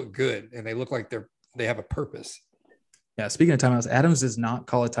look good and they look like they have a purpose. Yeah. Speaking of timeouts, Adams does not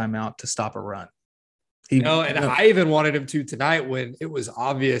call a timeout to stop a run. I even wanted him to tonight when it was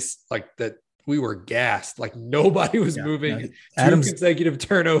obvious like that we were gassed, like nobody was moving. No, Adams, 2 consecutive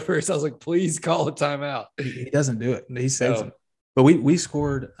turnovers. I was like, please call a timeout. He doesn't do it. He saves them. But we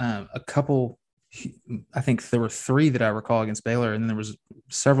scored a couple. I think there were 3 that I recall against Baylor, and then there was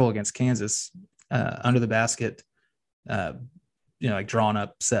several against Kansas under the basket. Like drawn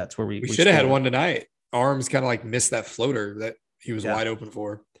up sets where we should have had one tonight. Arms kind of like missed that floater that he was wide open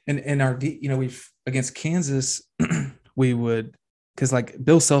for. And our we've against Kansas we would, because like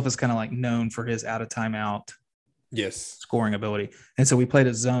Bill Self is kind of like known for his out of timeout scoring ability, and so we played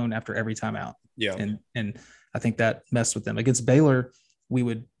a zone after every timeout. And I think that messed with them. Against Baylor we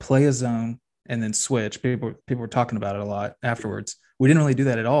would play a zone and then switch. People were talking about it a lot afterwards. We didn't really do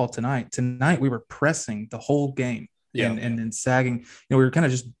that at all tonight. We were pressing the whole game and then sagging. We were kind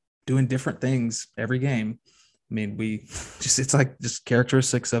of just doing different things every game. I mean, it's like just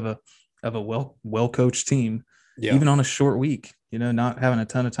characteristics of a well-coached team, even on a short week, not having a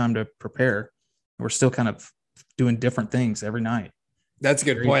ton of time to prepare. We're still kind of doing different things every night. That's a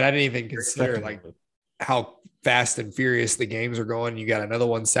good point. I didn't even consider like how fast and furious the games are going. You got another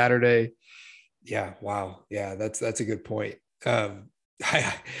one Saturday. Yeah. Wow. Yeah. That's a good point.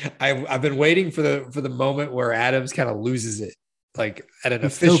 I've been waiting for the moment where Adams kind of loses it, like at an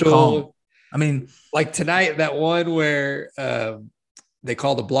official. I mean, like tonight, that one where they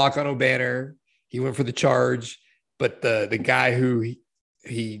called a block on O'Banner. He went for the charge, but the guy who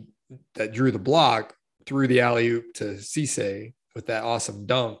that drew the block threw the alley-oop to Cisse with that awesome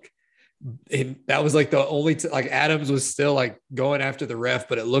dunk. And that was like the only like Adams was still like going after the ref,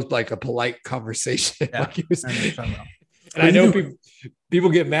 but it looked like a polite conversation. Yeah, like he was, and I know people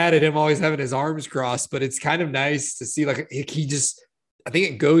get mad at him always having his arms crossed, but it's kind of nice to see like he just. I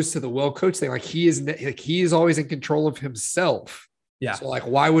think it goes to the well-coached thing. Like he is always in control of himself. Yeah. So like,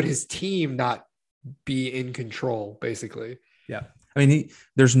 why would his team not be in control? Basically. Yeah. I mean,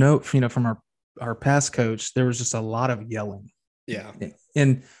 there's no, from our past coach, there was just a lot of yelling. Yeah.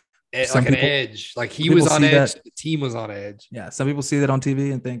 And like an edge, like he was on edge. The team was on edge. Yeah. Some people see that on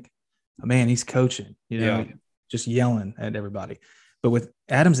TV and think, oh, man, he's coaching, just yelling at everybody. But with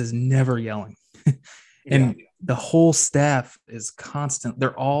Adams is never yelling. And the whole staff is constant.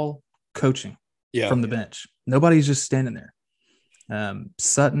 They're all coaching from the bench. Nobody's just standing there.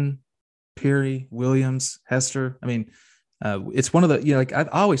 Sutton, Peary, Williams, Hester. I mean, it's one of the, like I've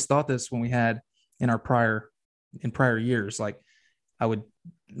always thought this when we had in prior years, like I would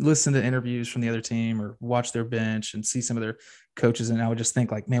listen to interviews from the other team or watch their bench and see some of their coaches. And I would just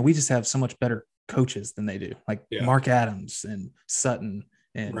think like, man, we just have so much better coaches than they do. Like Mark Adams and Sutton.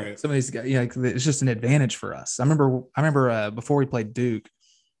 And some of these guys, like it's just an advantage for us. I remember before we played Duke,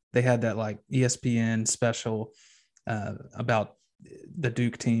 they had that like ESPN special about the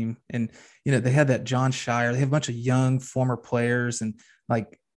Duke team, and they had that John Shire. They have a bunch of young former players, and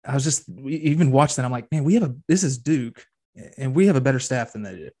like we even watched that. I'm like, man, this is Duke, and we have a better staff than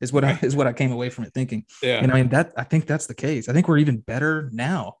they do. Is what I came away from it thinking. Yeah, and I mean I think that's the case. I think we're even better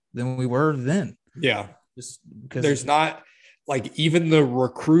now than we were then. Yeah, just because there's not. Like even the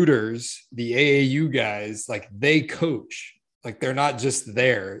recruiters, the AAU guys, like they coach, like they're not just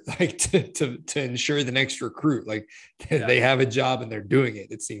there like to ensure the next recruit. Like they have a job and they're doing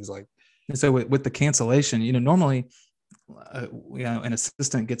it. It seems like. And so with the cancellation, normally, an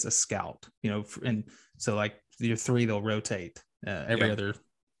assistant gets a scout, and So like your 3, they'll rotate every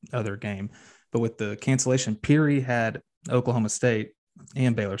other game. But with the cancellation, Peary had Oklahoma State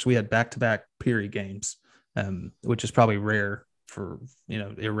and Baylor. So we had back-to-back Peary games, which is probably rare for,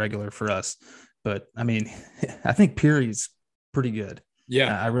 irregular for us. But I mean, I think Peary's pretty good.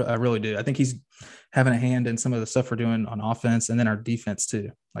 Yeah, I really do. I think he's having a hand in some of the stuff we're doing on offense, and then our defense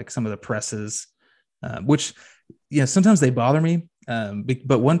too, like some of the presses, which, sometimes they bother me. But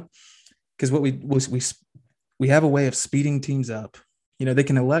because what we have a way of speeding teams up. They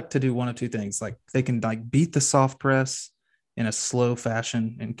can elect to do one of two things. Like they can beat the soft press in a slow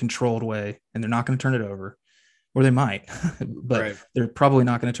fashion and controlled way, and they're not going to turn it over, or they might, but they're probably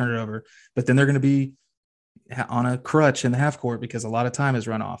not going to turn it over. But then they're going to be on a crutch in the half court because a lot of time is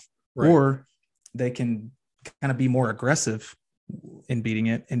run off, or they can kind of be more aggressive in beating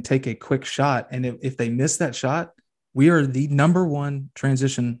it and take a quick shot. And if they miss that shot, we are the number one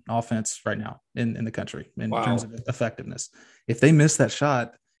transition offense right now in the country in terms of effectiveness. If they miss that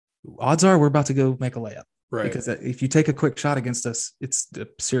shot, odds are we're about to go make a layup. Right. Because if you take a quick shot against us, it's a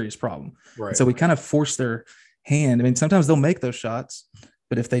serious problem. Right. So we kind of force their hand. I mean, sometimes they'll make those shots,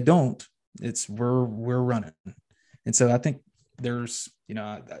 but if they don't, we're running. And so I think there's,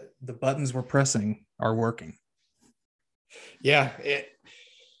 the buttons we're pressing are working. Yeah.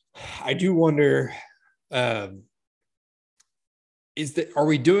 I do wonder, are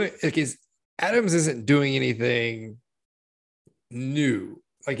we doing, is Adams isn't doing anything new,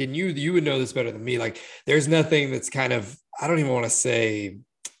 and you would know this better than me. Like there's nothing that's kind of, I don't even want to say,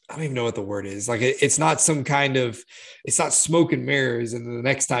 I don't even know what the word is. Like it's not some kind of, it's not smoke and mirrors. And then the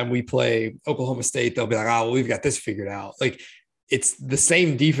next time we play Oklahoma State, they'll be like, oh, well, we've got this figured out. Like it's the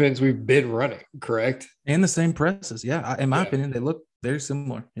same defense we've been running, correct? And the same presses. Yeah. In my opinion, they look very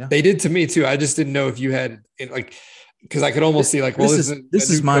similar. Yeah. They did to me too. I just didn't know if you had because I could almost see this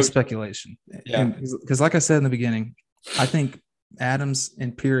is my speculation. Yeah. Because like I said in the beginning, I think Adams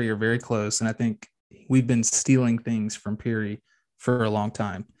and Peary are very close. And I think we've been stealing things from Peary for a long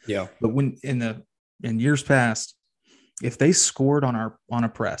time. Yeah. But when in years past, if they scored on a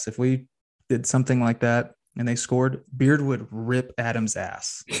press, if we did something like that and they scored, Beard would rip Adams'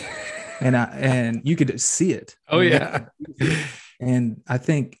 ass. and you could see it. Oh yeah. And I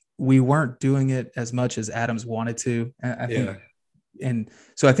think we weren't doing it as much as Adams wanted to. I think, and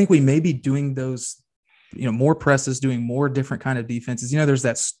so I think we may be doing those, more presses, doing more different kind of defenses. There's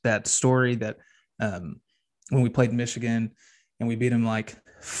that story that when we played Michigan and we beat them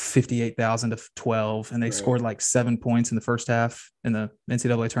 58,000 to 12, and they scored 7 points in the first half in the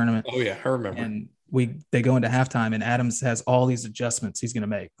NCAA tournament. Oh yeah, I remember. And they go into halftime, and Adams has all these adjustments he's going to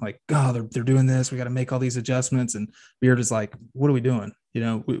make. They're doing this. We got to make all these adjustments. And Beard is like, what are we doing?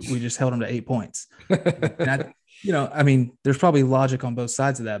 We just held them to 8 points. And I mean, there's probably logic on both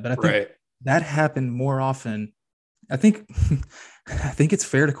sides of that, but I think that happened more often. I think it's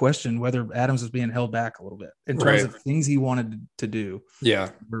fair to question whether Adams was being held back a little bit in terms of things he wanted to do. Yeah.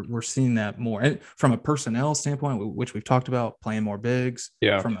 We're seeing that more. And from a personnel standpoint, which we've talked about, playing more bigs.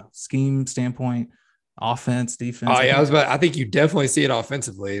 Yeah. From a scheme standpoint, offense, defense. Oh yeah, I think you definitely see it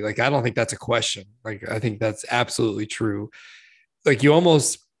offensively. I don't think that's a question. I think that's absolutely true.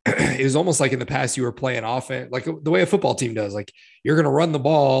 It was almost like in the past you were playing offense, like the way a football team does. You're going to run the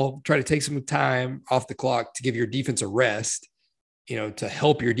ball, try to take some time off the clock to give your defense a rest, to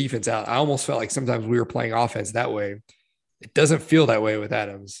help your defense out. I almost felt like sometimes we were playing offense that way. It doesn't feel that way with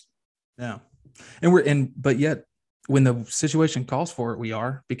Adams. Yeah. But yet when the situation calls for it, we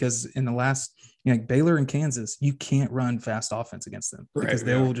are, because in the last, Baylor and Kansas, you can't run fast offense against them because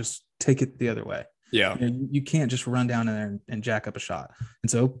they will just take it the other way. Yeah. You can't just run down in there and jack up a shot. And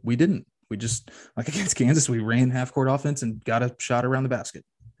so we didn't. We just, against Kansas, we ran half court offense and got a shot around the basket.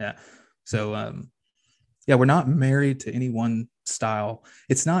 Yeah. So, we're not married to any one style.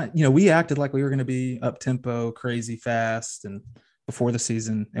 It's not, we acted like we were going to be up tempo, crazy fast and before the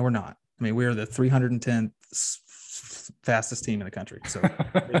season, and we're not. I mean, we're the 310th fastest team in the country. So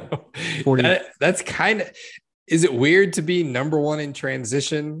 40. That's kind of, is it weird to be number one in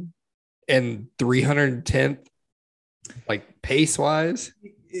transition and 310th, pace wise?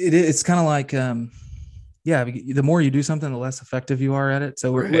 It's kind of like, the more you do something, the less effective you are at it.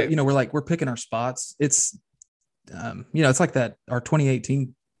 So we're picking our spots. It's, it's like that. Our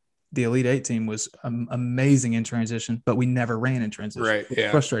 2018, the Elite Eight team was amazing in transition, but we never ran in transition. Right. Yeah.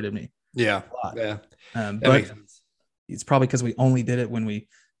 It frustrated me. Yeah. A lot. Yeah. But it's probably because we only did it when we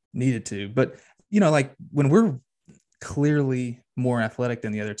needed to. But, when we're clearly more athletic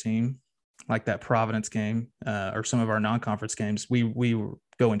than the other team, like that Providence game or some of our non-conference games, we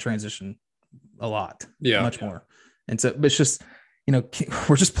go in transition a lot, much more. And so, but it's just,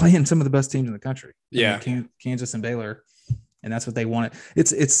 we're just playing some of the best teams in the country. Yeah. Kansas and Baylor. And that's what they wanted.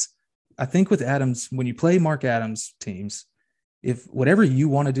 I think with Adams, when you play Mark Adams teams, if whatever you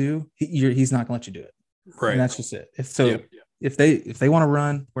want to do, he's not going to let you do it. Right. And that's just it. If they want to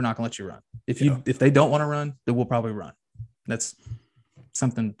run, we're not going to let you run. If they don't want to run, then we'll probably run. That's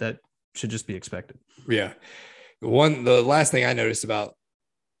something that should just be expected. Yeah. The last thing I noticed about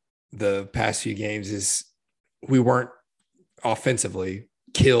the past few games is we weren't offensively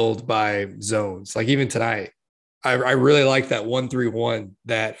killed by zones. Like even tonight, I really like that 1-3-1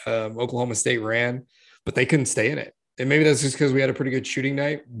 that Oklahoma State ran, but they couldn't stay in it. And maybe that's just because we had a pretty good shooting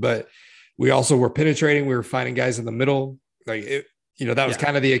night, but we also were penetrating. We were finding guys in the middle. That was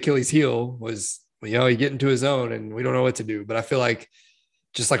kind of the Achilles heel was, you get into his zone and we don't know what to do. But I feel like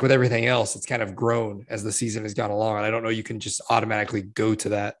just like with everything else, it's kind of grown as the season has gone along. And I don't know, you can just automatically go to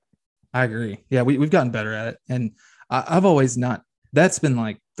that. I agree. Yeah, we've gotten better at it. And I've always that's been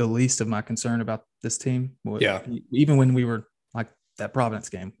like the least of my concern about this team. Yeah. Even when we were like that Providence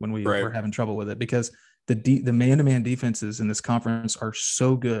game, when we were having trouble with it, because the man-to-man defenses in this conference are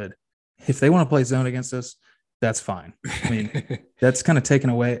so good. If they want to play zone against us, that's fine. I mean, that's kind of taken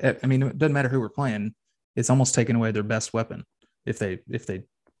away. I mean, it doesn't matter who we're playing. It's almost taken away their best weapon if they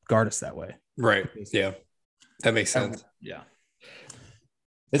guard us that way. Right. Yeah. That makes sense. Yeah.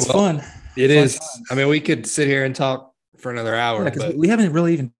 It's fun. It is. I mean, we could sit here and talk for another hour. Because we haven't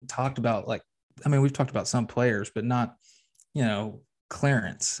really even talked about we've talked about some players, but not,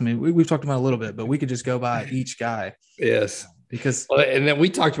 Clarence. I mean, we've talked about a little bit, but we could just go by each guy. Yes. Because and then we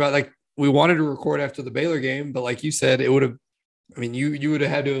talked about we wanted to record after the Baylor game, but like you said, it would have, you would have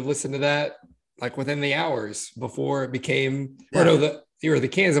had to have listened to that within the hours before it became, the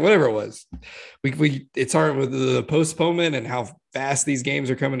Kansas, whatever it was. It's hard with the postponement and how fast these games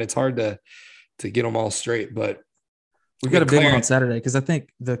are coming. It's hard to get them all straight, but we've got a big one on Saturday. Cause I think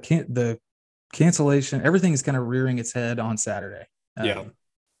the cancellation, everything is kind of rearing its head on Saturday.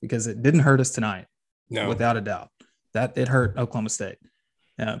 Because it didn't hurt us tonight. No, without a doubt that it hurt Oklahoma State.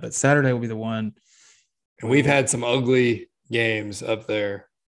 But Saturday will be the one. And we've had some ugly games up there.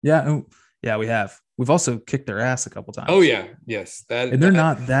 Yeah. Yeah, we have. We've also kicked their ass a couple times. Oh, yeah. Yes. And they're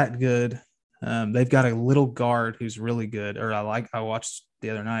not that good. They've got a little guard who's really good. I watched the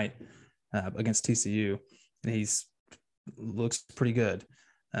other night against TCU, and he's looks pretty good.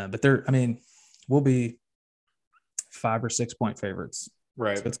 But we'll be 5 or 6 point favorites.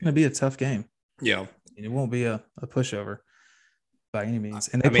 Right. So it's going to be a tough game. Yeah. And it won't be a pushover by any means.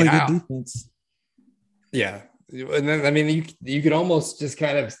 And they play good defense. Yeah. And then, you could almost just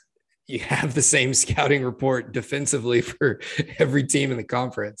kind of, you have the same scouting report defensively for every team in the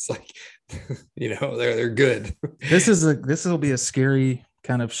conference. They're good. This will be a scary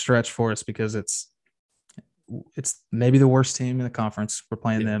kind of stretch for us because it's maybe the worst team in the conference. We're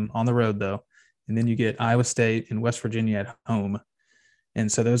playing them on the road though. And then you get Iowa State and West Virginia at home.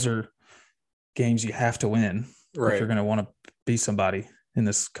 And so those are games you have to win if you're going to want to be somebody in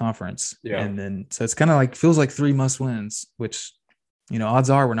this conference. Yeah. And then, so it's kind of feels like 3 must wins, which, odds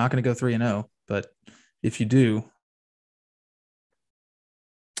are we're not going to go 3-0, but if you do,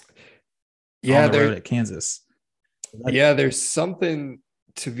 on the road at Kansas. There's something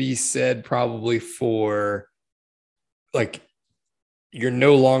to be said probably for you're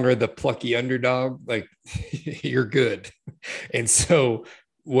no longer the plucky underdog, you're good. And so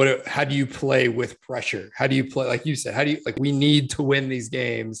how do you play with pressure? How do you play? Like you said, we need to win these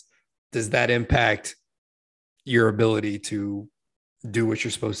games. Does that impact your ability to do what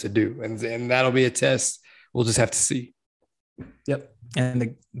you're supposed to do? And that'll be a test. We'll just have to see. Yep.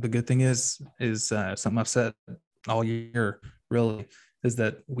 And the good thing is something I've said all year really is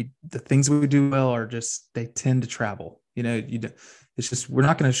that the things we do well are just, they tend to travel. It's just, we're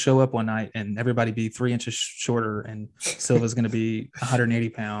not going to show up one night and everybody be 3 inches shorter and Silva's going to be 180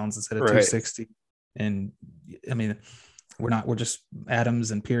 pounds instead of 260. And we're just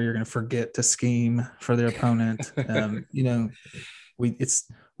Adams and Peary are going to forget to scheme for their opponent.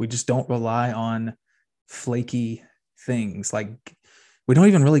 We just don't rely on flaky things. We don't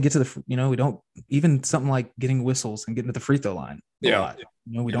even really get to we don't even something like getting whistles and getting to the free throw line. Yeah.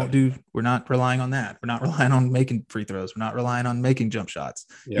 We're not relying on that. We're not relying on making free throws. We're not relying on making jump shots.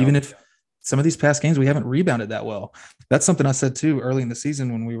 Yeah. Even if some of these past games, we haven't rebounded that well. That's something I said too, early in the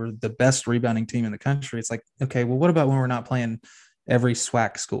season when we were the best rebounding team in the country. It's like, okay, well, what about when we're not playing every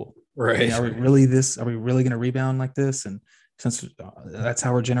SWAC school? Right. Are we really going to rebound like this? And since that's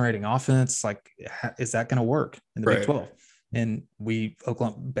how we're generating offense, is that going to work in the Big 12? And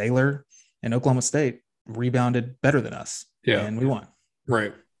Baylor and Oklahoma State rebounded better than us. Yeah. And we won.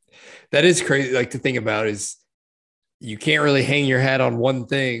 Right. That is crazy. To think about is you can't really hang your hat on one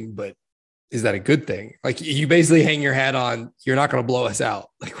thing, but is that a good thing? Like you basically hang your hat on, you're not going to blow us out.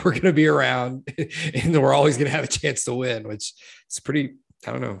 Like we're going to be around and we're always going to have a chance to win, which is pretty,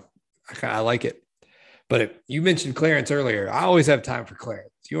 I don't know. I like it. But you mentioned Clarence earlier. I always have time for Clarence.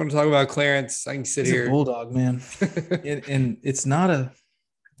 You want to talk about Clarence? I can sit He's here. A bulldog, man. and it's not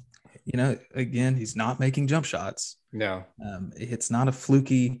again, he's not making jump shots. No. It's not a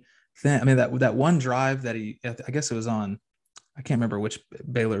fluky thing. I mean, that one drive that I guess it was on, I can't remember which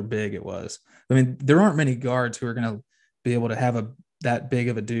Baylor big it was. I mean, there aren't many guards who are going to be able to have that big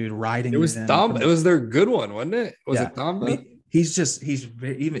of a dude riding. It was Thamba. It was their good one, wasn't it? Was it Thamba? I mean, he's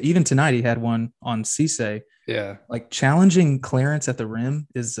even tonight he had one on Cisse. Yeah. Like challenging Clarence at the rim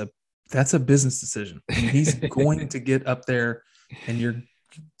that's a business decision. I mean, he's going to get up there and you're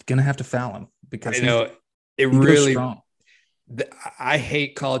going to have to foul him because I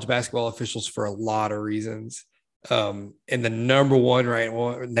hate college basketball officials for a lot of reasons. And the number one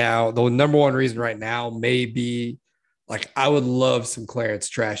reason right now may be like, I would love some Clarence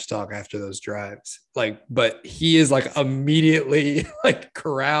trash talk after those drives. Like, but he is like immediately like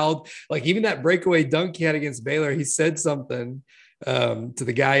corralled. Like even that breakaway dunk he had against Baylor, he said something to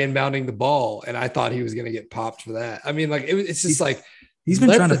the guy inbounding the ball. And I thought he was going to get popped for that. I mean, like it's just like, he's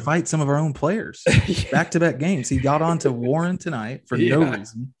been trying to fight some of our own players back-to-back games. He got on to Warren tonight for no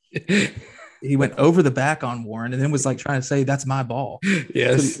reason. He went over the back on Warren and then was like trying to say, that's my ball.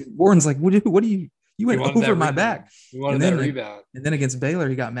 Yes. So Warren's like, what do you went over my back. You wanted that rebound. And then against Baylor,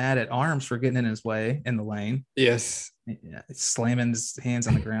 he got mad at Arms for getting in his way in the lane. Yes. Yeah, slamming his hands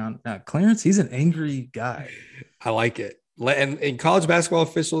on the ground. Clarence, he's an angry guy. I like it. And college basketball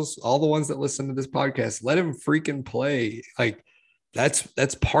officials, all the ones that listen to this podcast, let him freaking play. Like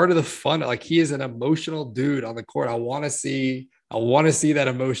that's part of the fun. Like he is an emotional dude on the court. I want to see that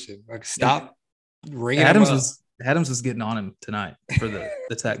emotion. Like stop ringing him up. Adams was getting on him tonight for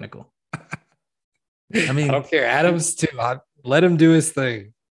the technical. I mean, I don't care. Adams too. Let him do his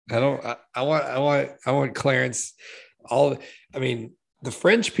thing. I want Clarence. The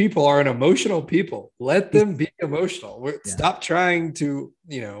French people are an emotional people. Let them be emotional. Stop trying to,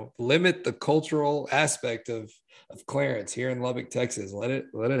 limit the cultural aspect of Clarence here in Lubbock, Texas. Let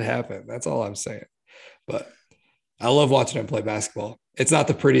it happen. That's all I'm saying. But I love watching him play basketball. It's not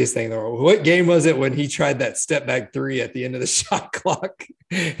the prettiest thing in the world. What game was it when he tried that step back three at the end of the shot clock?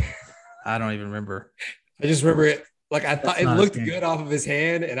 I don't even remember. I just remember it. Like I thought it looked good off of his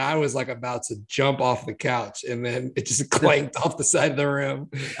hand, and I was like about to jump off the couch, and then it just clanked off the side of the rim.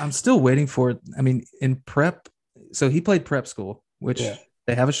 I'm still waiting for it. I mean, in prep, so he played prep school, which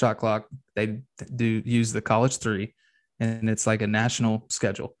they have a shot clock. They do use the college three, and it's like a national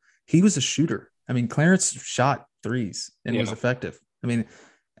schedule. He was a shooter. I mean, Clarence shot threes and was effective. I mean,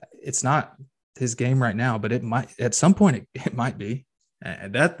 it's not his game right now, but it might at some point. It might be.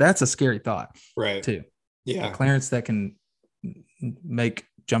 That's a scary thought, right? Too. Yeah, Clarence that can make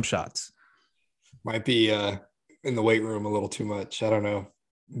jump shots might be in the weight room a little too much. I don't know,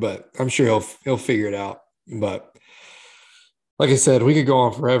 but I'm sure he'll figure it out. But like I said, we could go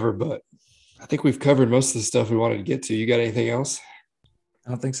on forever, but I think we've covered most of the stuff we wanted to get to. You got anything else? I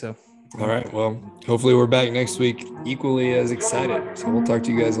don't think so. All right. Well, hopefully we're back next week equally as excited. So we'll talk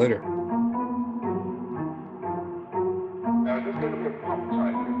to you guys later.